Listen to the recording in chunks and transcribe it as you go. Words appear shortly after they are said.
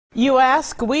You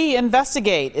ask, we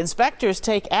investigate. Inspectors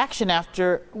take action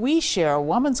after we share a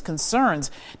woman's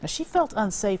concerns. Now, she felt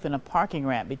unsafe in a parking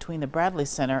ramp between the Bradley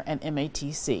Center and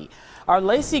MATC. Our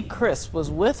Lacey Crisp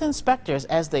was with inspectors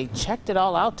as they checked it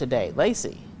all out today.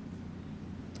 Lacey.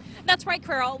 That's right,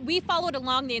 Carol. We followed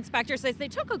along the inspectors as they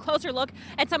took a closer look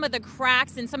at some of the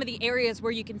cracks and some of the areas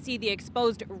where you can see the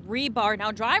exposed rebar.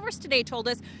 Now, drivers today told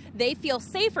us they feel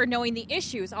safer knowing the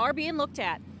issues are being looked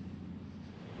at.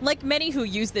 Like many who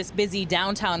use this busy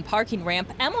downtown parking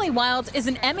ramp, Emily Wilds is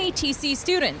an MATC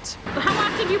student.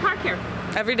 How often do you park here?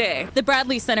 Every day. The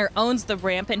Bradley Center owns the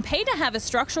ramp and paid to have a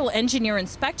structural engineer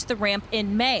inspect the ramp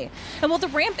in May. And while the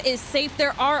ramp is safe,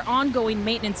 there are ongoing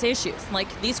maintenance issues, like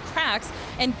these cracks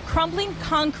and crumbling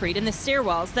concrete in the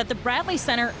stairwells that the Bradley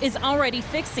Center is already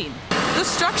fixing. The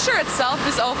structure itself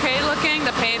is okay looking.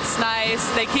 The paint's nice.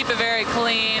 They keep it very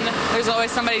clean. There's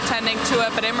always somebody tending to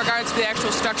it. But in regards to the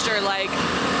actual structure, like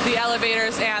the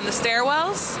elevators and the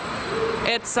stairwells,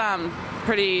 it's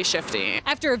pretty shifty.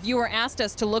 After a viewer asked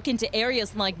us to look into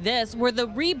areas like this where the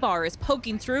rebar is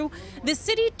poking through, the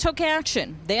city took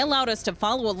action. They allowed us to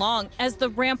follow along as the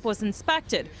ramp was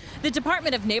inspected. The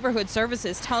Department of Neighborhood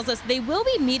Services tells us they will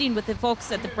be meeting with the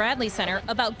folks at the Bradley Center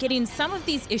about getting some of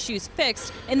these issues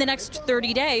fixed in the next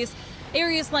 30 days.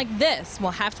 Areas like this will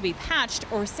have to be patched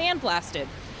or sandblasted.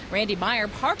 Randy Meyer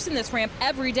parks in this ramp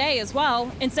every day as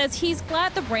well and says he's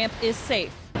glad the ramp is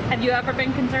safe. Have you ever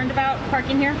been concerned about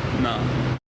parking here? No.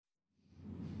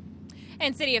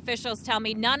 And city officials tell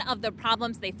me none of the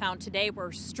problems they found today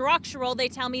were structural. They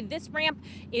tell me this ramp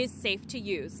is safe to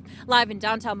use. Live in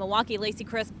downtown Milwaukee, Lacey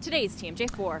Crisp, today's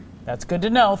TMJ4. That's good to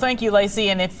know. Thank you, Lacey.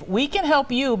 And if we can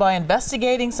help you by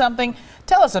investigating something,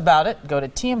 tell us about it. Go to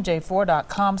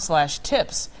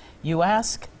tmj4.com/tips. You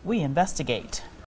ask, we investigate.